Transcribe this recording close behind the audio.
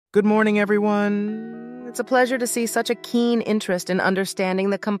Good morning, everyone. It's a pleasure to see such a keen interest in understanding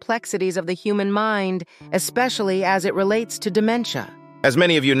the complexities of the human mind, especially as it relates to dementia. As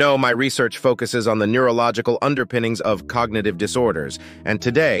many of you know, my research focuses on the neurological underpinnings of cognitive disorders, and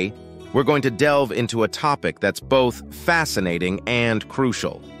today, we're going to delve into a topic that's both fascinating and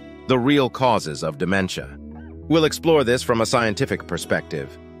crucial: the real causes of dementia. We'll explore this from a scientific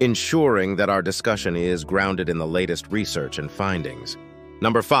perspective, ensuring that our discussion is grounded in the latest research and findings.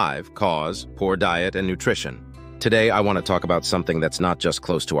 Number 5, cause, poor diet and nutrition. Today, I want to talk about something that's not just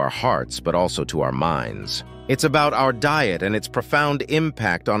close to our hearts, but also to our minds. It's about our diet and its profound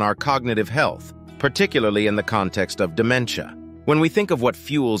impact on our cognitive health, particularly in the context of dementia. When we think of what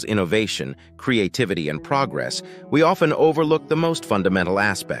fuels innovation, creativity, and progress, we often overlook the most fundamental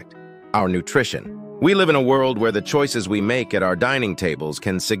aspect: our nutrition. We live in a world where the choices we make at our dining tables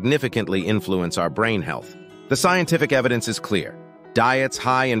can significantly influence our brain health. The scientific evidence is clear. Diets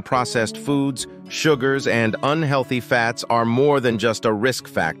high in processed foods, sugars, and unhealthy fats are more than just a risk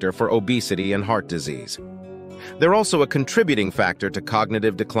factor for obesity and heart disease. They're also a contributing factor to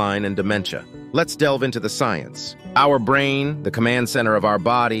cognitive decline and dementia. Let's delve into the science. Our brain, the command center of our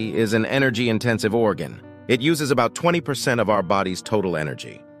body, is an energy-intensive organ. It uses about 20% of our body's total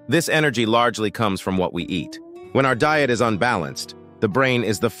energy. This energy largely comes from what we eat. When our diet is unbalanced, the brain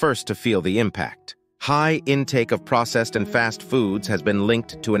is the first to feel the impact. High intake of processed and fast foods has been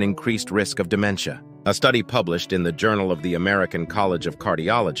linked to an increased risk of dementia. A study published in the Journal of the American College of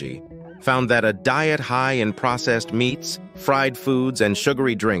Cardiology found that a diet high in processed meats, fried foods, and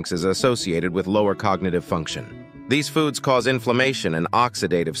sugary drinks is associated with lower cognitive function. These foods cause inflammation and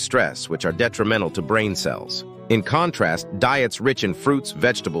oxidative stress, which are detrimental to brain cells. In contrast, diets rich in fruits,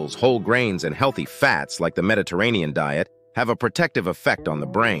 vegetables, whole grains, and healthy fats, like the Mediterranean diet, have a protective effect on the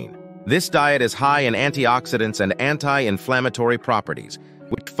brain. This diet is high in antioxidants and anti-inflammatory properties,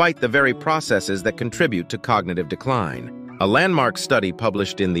 which fight the very processes that contribute to cognitive decline. A landmark study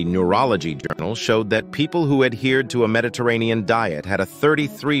published in the Neurology Journal showed that people who adhered to a Mediterranean diet had a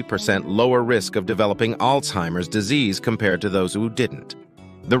 33% lower risk of developing Alzheimer's disease compared to those who didn't.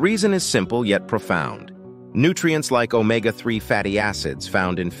 The reason is simple yet profound. Nutrients like omega-3 fatty acids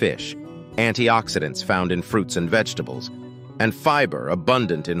found in fish, antioxidants found in fruits and vegetables, and fiber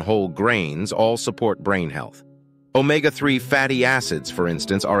abundant in whole grains all support brain health. Omega-3 fatty acids, for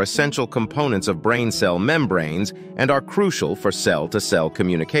instance, are essential components of brain cell membranes and are crucial for cell-to-cell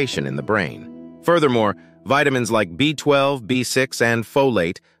communication in the brain. Furthermore, vitamins like B12, B6, and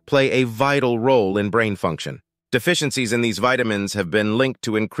folate play a vital role in brain function. Deficiencies in these vitamins have been linked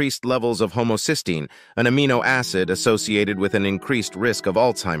to increased levels of homocysteine, an amino acid associated with an increased risk of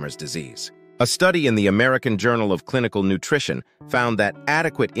Alzheimer's disease. A study in the American Journal of Clinical Nutrition found that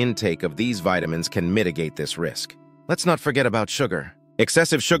adequate intake of these vitamins can mitigate this risk. Let's not forget about sugar.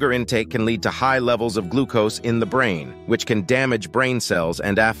 Excessive sugar intake can lead to high levels of glucose in the brain, which can damage brain cells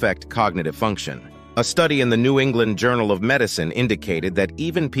and affect cognitive function. A study in the New England Journal of Medicine indicated that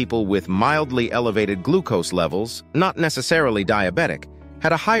even people with mildly elevated glucose levels, not necessarily diabetic,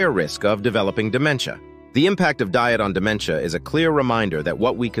 had a higher risk of developing dementia. The impact of diet on dementia is a clear reminder that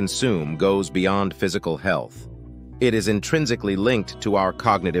what we consume goes beyond physical health. It is intrinsically linked to our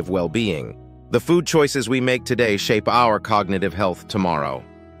cognitive well-being. The food choices we make today shape our cognitive health tomorrow.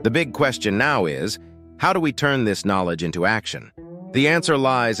 The big question now is, how do we turn this knowledge into action? The answer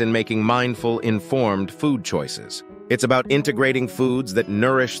lies in making mindful, informed food choices. It's about integrating foods that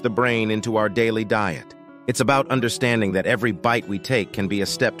nourish the brain into our daily diet. It's about understanding that every bite we take can be a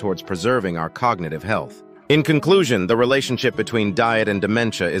step towards preserving our cognitive health. In conclusion, the relationship between diet and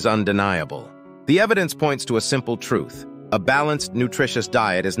dementia is undeniable. The evidence points to a simple truth. A balanced, nutritious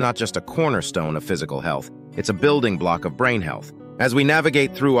diet is not just a cornerstone of physical health, it's a building block of brain health. As we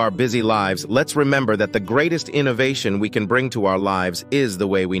navigate through our busy lives, let's remember that the greatest innovation we can bring to our lives is the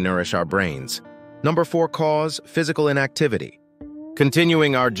way we nourish our brains. Number 4 cause, physical inactivity.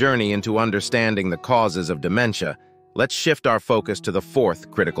 Continuing our journey into understanding the causes of dementia, let's shift our focus to the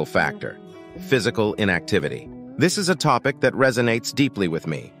 4th critical factor: physical inactivity. This is a topic that resonates deeply with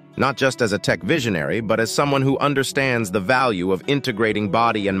me, not just as a tech visionary, but as someone who understands the value of integrating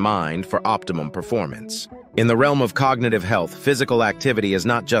body and mind for optimum performance. In the realm of cognitive health, physical activity is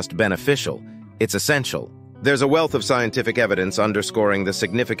not just beneficial, it's essential. There's a wealth of scientific evidence underscoring the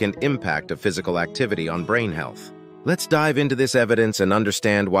significant impact of physical activity on brain health. Let's dive into this evidence and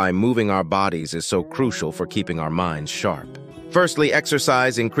understand why moving our bodies is so crucial for keeping our minds sharp. Firstly,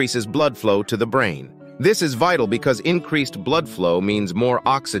 exercise increases blood flow to the brain. This is vital because increased blood flow means more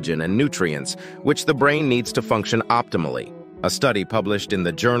oxygen and nutrients, which the brain needs to function optimally. A study published in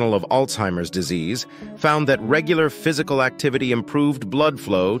the Journal of Alzheimer's Disease found that regular physical activity improved blood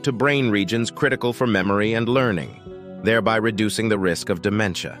flow to brain regions critical for memory and learning, thereby reducing the risk of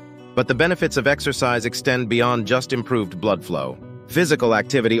dementia. But the benefits of exercise extend beyond just improved blood flow. Physical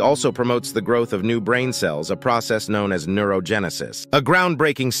activity also promotes the growth of new brain cells, a process known as neurogenesis. A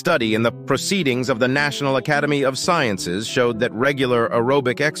groundbreaking study in the Proceedings of the National Academy of Sciences showed that regular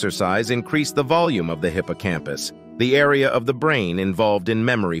aerobic exercise increased the volume of the hippocampus, the area of the brain involved in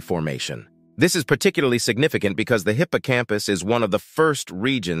memory formation. This is particularly significant because the hippocampus is one of the first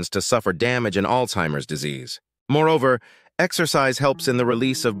regions to suffer damage in Alzheimer's disease. Moreover, exercise helps in the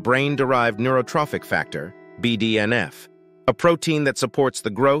release of brain-derived neurotrophic factor, BDNF, a protein that supports the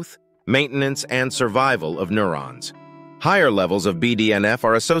growth, maintenance, and survival of neurons. Higher levels of BDNF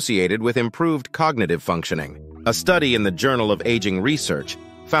are associated with improved cognitive functioning. A study in the Journal of Aging Research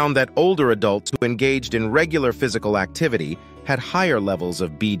found that older adults who engaged in regular physical activity had higher levels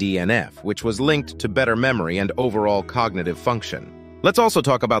of BDNF, which was linked to better memory and overall cognitive function. Let's also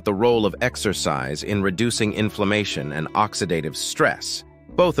talk about the role of exercise in reducing inflammation and oxidative stress,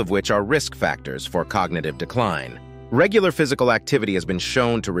 both of which are risk factors for cognitive decline. Regular physical activity has been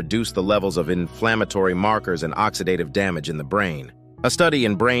shown to reduce the levels of inflammatory markers and oxidative damage in the brain. A study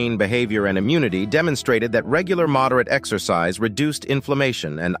in brain behavior and immunity demonstrated that regular moderate exercise reduced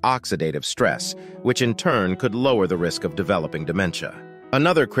inflammation and oxidative stress, which in turn could lower the risk of developing dementia.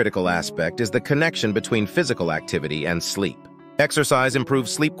 Another critical aspect is the connection between physical activity and sleep. Exercise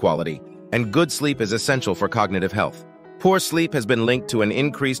improves sleep quality, and good sleep is essential for cognitive health. Poor sleep has been linked to an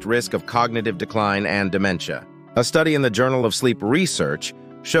increased risk of cognitive decline and dementia. A study in the Journal of Sleep Research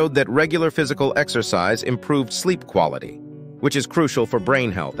showed that regular physical exercise improved sleep quality, which is crucial for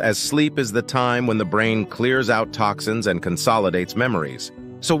brain health, as sleep is the time when the brain clears out toxins and consolidates memories.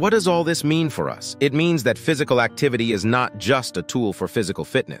 So what does all this mean for us? It means that physical activity is not just a tool for physical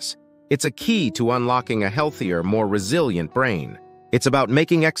fitness. It's a key to unlocking a healthier, more resilient brain. It's about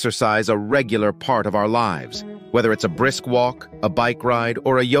making exercise a regular part of our lives, whether it's a brisk walk, a bike ride,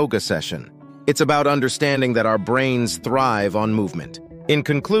 or a yoga session. It's about understanding that our brains thrive on movement. In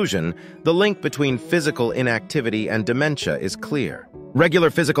conclusion, the link between physical inactivity and dementia is clear.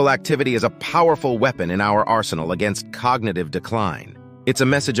 Regular physical activity is a powerful weapon in our arsenal against cognitive decline. It's a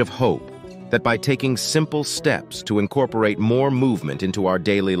message of hope that by taking simple steps to incorporate more movement into our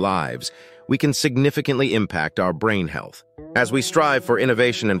daily lives, we can significantly impact our brain health. As we strive for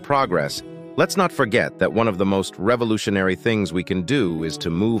innovation and progress, let's not forget that one of the most revolutionary things we can do is to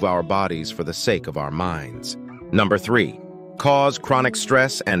move our bodies for the sake of our minds. Number 3. Cause chronic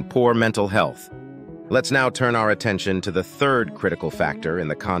stress and poor mental health. Let's now turn our attention to the third critical factor in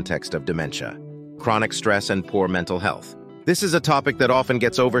the context of dementia: chronic stress and poor mental health. This is a topic that often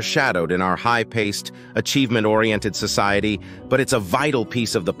gets overshadowed in our high-paced, achievement-oriented society, but it's a vital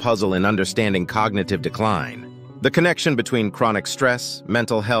piece of the puzzle in understanding cognitive decline. The connection between chronic stress,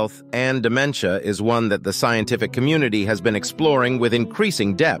 mental health, and dementia is one that the scientific community has been exploring with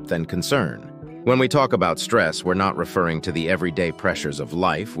increasing depth and concern. When we talk about stress, we're not referring to the everyday pressures of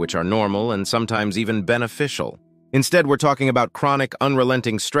life, which are normal and sometimes even beneficial. Instead, we're talking about chronic,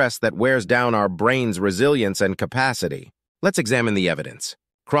 unrelenting stress that wears down our brain's resilience and capacity. Let's examine the evidence.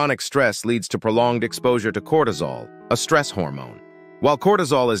 Chronic stress leads to prolonged exposure to cortisol, a stress hormone. While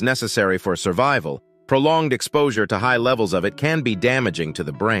cortisol is necessary for survival, prolonged exposure to high levels of it can be damaging to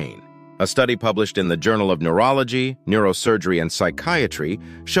the brain. A study published in the Journal of Neurology, Neurosurgery, and Psychiatry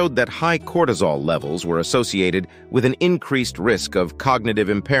showed that high cortisol levels were associated with an increased risk of cognitive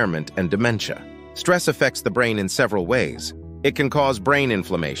impairment and dementia. Stress affects the brain in several ways. It can cause brain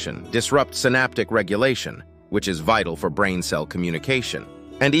inflammation, disrupt synaptic regulation, which is vital for brain cell communication,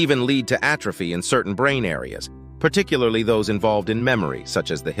 and even lead to atrophy in certain brain areas, particularly those involved in memory, such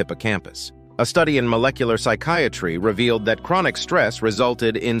as the hippocampus. A study in molecular psychiatry revealed that chronic stress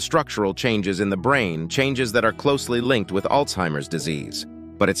resulted in structural changes in the brain, changes that are closely linked with Alzheimer's disease.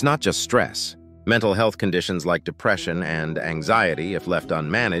 But it's not just stress. Mental health conditions like depression and anxiety, if left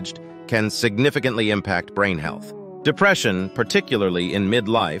unmanaged, can significantly impact brain health. Depression, particularly in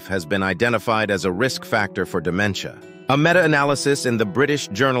midlife, has been identified as a risk factor for dementia. A meta-analysis in the British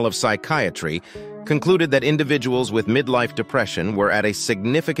Journal of Psychiatry concluded that individuals with midlife depression were at a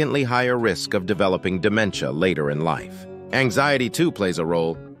significantly higher risk of developing dementia later in life. Anxiety, too, plays a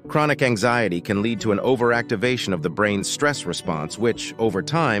role. Chronic anxiety can lead to an overactivation of the brain's stress response, which, over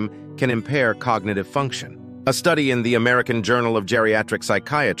time, can impair cognitive function. A study in the American Journal of Geriatric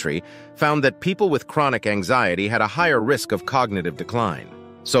Psychiatry found that people with chronic anxiety had a higher risk of cognitive decline.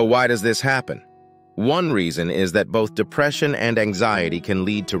 So why does this happen? One reason is that both depression and anxiety can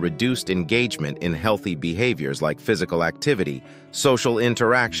lead to reduced engagement in healthy behaviors like physical activity, social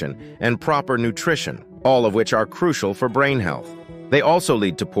interaction, and proper nutrition, all of which are crucial for brain health. They also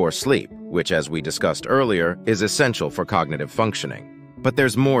lead to poor sleep, which, as we discussed earlier, is essential for cognitive functioning. But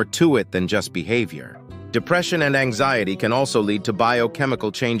there's more to it than just behavior. Depression and anxiety can also lead to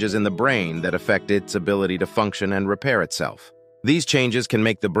biochemical changes in the brain that affect its ability to function and repair itself. These changes can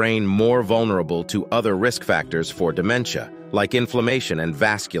make the brain more vulnerable to other risk factors for dementia, like inflammation and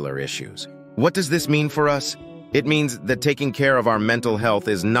vascular issues. What does this mean for us? It means that taking care of our mental health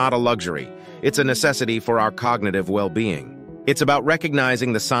is not a luxury. It's a necessity for our cognitive well-being. It's about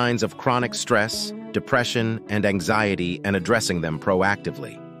recognizing the signs of chronic stress, depression, and anxiety and addressing them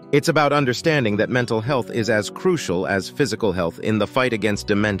proactively. It's about understanding that mental health is as crucial as physical health in the fight against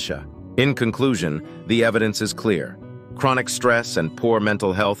dementia. In conclusion, the evidence is clear. Chronic stress and poor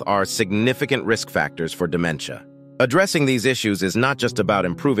mental health are significant risk factors for dementia. Addressing these issues is not just about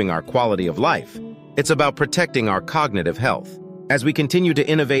improving our quality of life. It's about protecting our cognitive health. As we continue to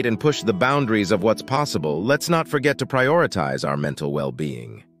innovate and push the boundaries of what's possible, let's not forget to prioritize our mental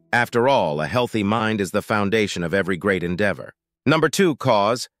well-being. After all, a healthy mind is the foundation of every great endeavor. Number 2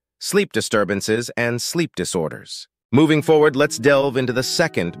 cause: sleep disturbances and sleep disorders. Moving forward, let's delve into the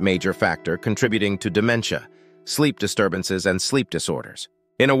second major factor contributing to dementia: sleep disturbances and sleep disorders.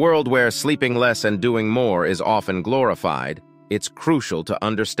 In a world where sleeping less and doing more is often glorified, it's crucial to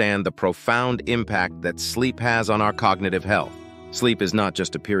understand the profound impact that sleep has on our cognitive health. Sleep is not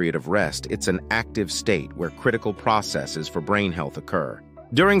just a period of rest, it's an active state where critical processes for brain health occur.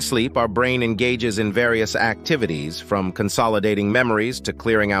 During sleep, our brain engages in various activities, from consolidating memories to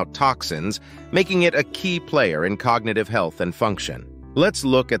clearing out toxins, making it a key player in cognitive health and function. Let's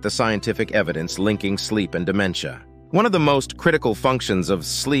look at the scientific evidence linking sleep and dementia. One of the most critical functions of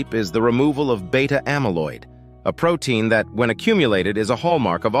sleep is the removal of beta amyloid, a protein that, when accumulated, is a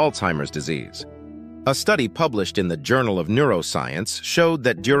hallmark of Alzheimer's disease. A study published in the Journal of Neuroscience showed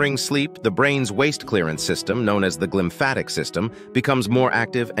that during sleep, the brain's waste clearance system, known as the glymphatic system, becomes more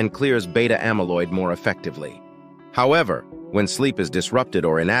active and clears beta amyloid more effectively. However, when sleep is disrupted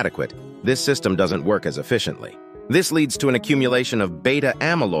or inadequate, this system doesn't work as efficiently. This leads to an accumulation of beta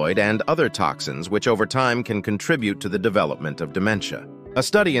amyloid and other toxins, which over time can contribute to the development of dementia. A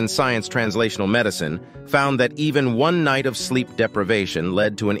study in Science Translational Medicine found that even one night of sleep deprivation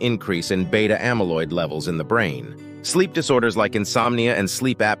led to an increase in beta amyloid levels in the brain. Sleep disorders like insomnia and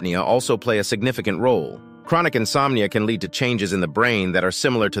sleep apnea also play a significant role. Chronic insomnia can lead to changes in the brain that are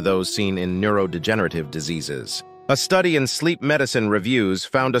similar to those seen in neurodegenerative diseases. A study in Sleep Medicine Reviews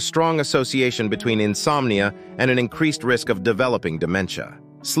found a strong association between insomnia and an increased risk of developing dementia.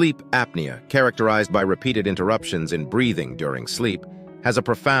 Sleep apnea, characterized by repeated interruptions in breathing during sleep, has a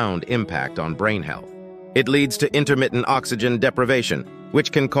profound impact on brain health. It leads to intermittent oxygen deprivation,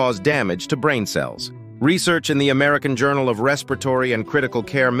 which can cause damage to brain cells. Research in the American Journal of Respiratory and Critical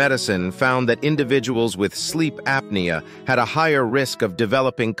Care Medicine found that individuals with sleep apnea had a higher risk of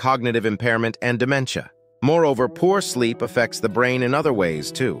developing cognitive impairment and dementia. Moreover, poor sleep affects the brain in other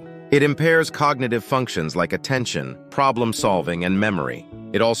ways, too. It impairs cognitive functions like attention, problem-solving, and memory.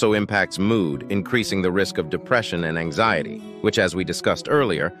 It also impacts mood, increasing the risk of depression and anxiety, which, as we discussed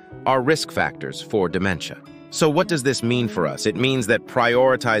earlier, are risk factors for dementia. So what does this mean for us? It means that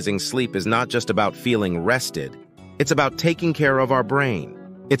prioritizing sleep is not just about feeling rested. It's about taking care of our brain.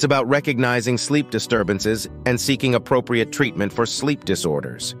 It's about recognizing sleep disturbances and seeking appropriate treatment for sleep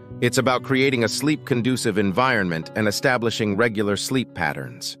disorders. It's about creating a sleep-conducive environment and establishing regular sleep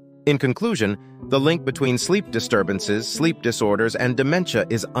patterns. In conclusion, the link between sleep disturbances, sleep disorders, and dementia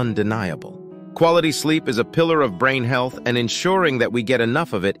is undeniable. Quality sleep is a pillar of brain health, and ensuring that we get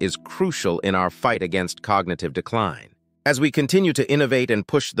enough of it is crucial in our fight against cognitive decline. As we continue to innovate and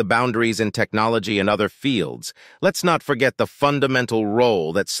push the boundaries in technology and other fields, let's not forget the fundamental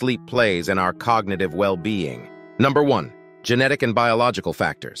role that sleep plays in our cognitive well-being. Number 1. Genetic and biological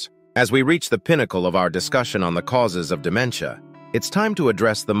factors. As we reach the pinnacle of our discussion on the causes of dementia, it's time to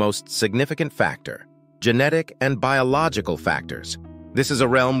address the most significant factor: genetic and biological factors. This is a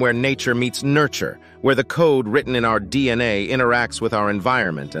realm where nature meets nurture, where the code written in our DNA interacts with our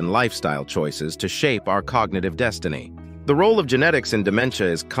environment and lifestyle choices to shape our cognitive destiny. The role of genetics in dementia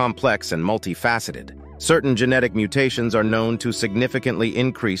is complex and multifaceted. Certain genetic mutations are known to significantly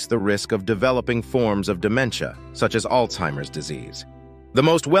increase the risk of developing forms of dementia, such as Alzheimer's disease. The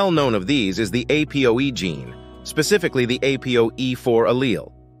most well-known of these is the APOE gene, specifically the APOE4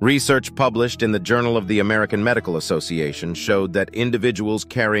 allele. Research published in the Journal of the American Medical Association showed that individuals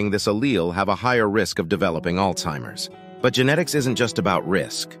carrying this allele have a higher risk of developing Alzheimer's. But genetics isn't just about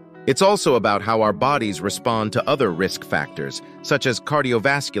risk. It's also about how our bodies respond to other risk factors, such as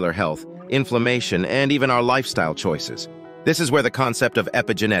cardiovascular health, inflammation, and even our lifestyle choices. This is where the concept of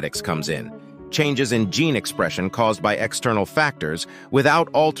epigenetics comes in. Changes in gene expression caused by external factors without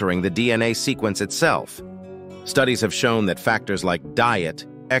altering the DNA sequence itself. Studies have shown that factors like diet,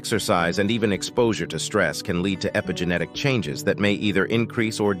 exercise, and even exposure to stress can lead to epigenetic changes that may either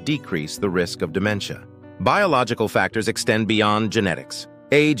increase or decrease the risk of dementia. Biological factors extend beyond genetics.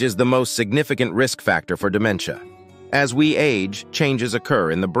 Age is the most significant risk factor for dementia. As we age, changes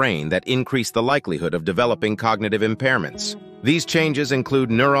occur in the brain that increase the likelihood of developing cognitive impairments. These changes include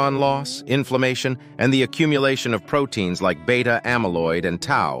neuron loss, inflammation, and the accumulation of proteins like beta amyloid and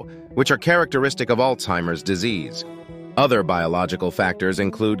tau, which are characteristic of Alzheimer's disease. Other biological factors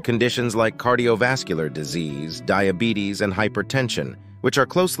include conditions like cardiovascular disease, diabetes, and hypertension, which are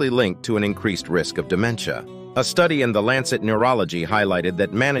closely linked to an increased risk of dementia. A study in The Lancet Neurology highlighted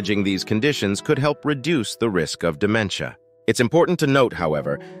that managing these conditions could help reduce the risk of dementia. It's important to note,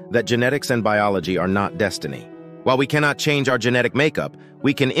 however, that genetics and biology are not destiny. While we cannot change our genetic makeup,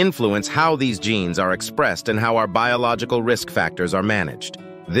 we can influence how these genes are expressed and how our biological risk factors are managed.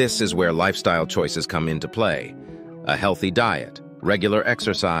 This is where lifestyle choices come into play. A healthy diet, regular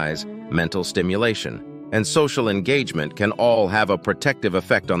exercise, mental stimulation, and social engagement can all have a protective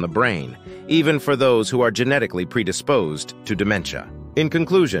effect on the brain, even for those who are genetically predisposed to dementia. In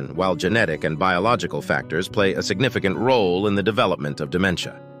conclusion, while genetic and biological factors play a significant role in the development of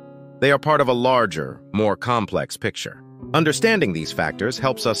dementia, they are part of a larger, more complex picture. Understanding these factors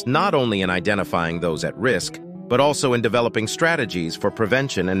helps us not only in identifying those at risk, but also in developing strategies for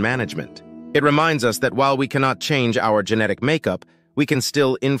prevention and management. It reminds us that while we cannot change our genetic makeup, we can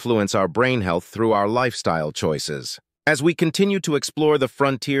still influence our brain health through our lifestyle choices. As we continue to explore the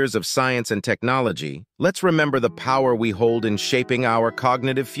frontiers of science and technology, let's remember the power we hold in shaping our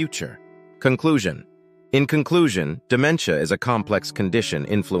cognitive future. Conclusion. In conclusion, dementia is a complex condition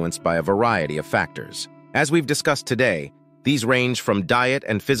influenced by a variety of factors. As we've discussed today, these range from diet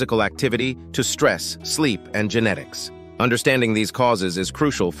and physical activity to stress, sleep, and genetics. Understanding these causes is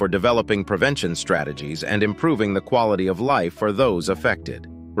crucial for developing prevention strategies and improving the quality of life for those affected.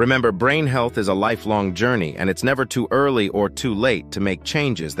 Remember, brain health is a lifelong journey, and it's never too early or too late to make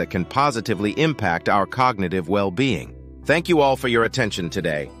changes that can positively impact our cognitive well-being. Thank you all for your attention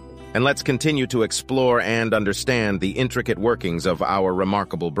today, and let's continue to explore and understand the intricate workings of our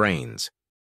remarkable brains.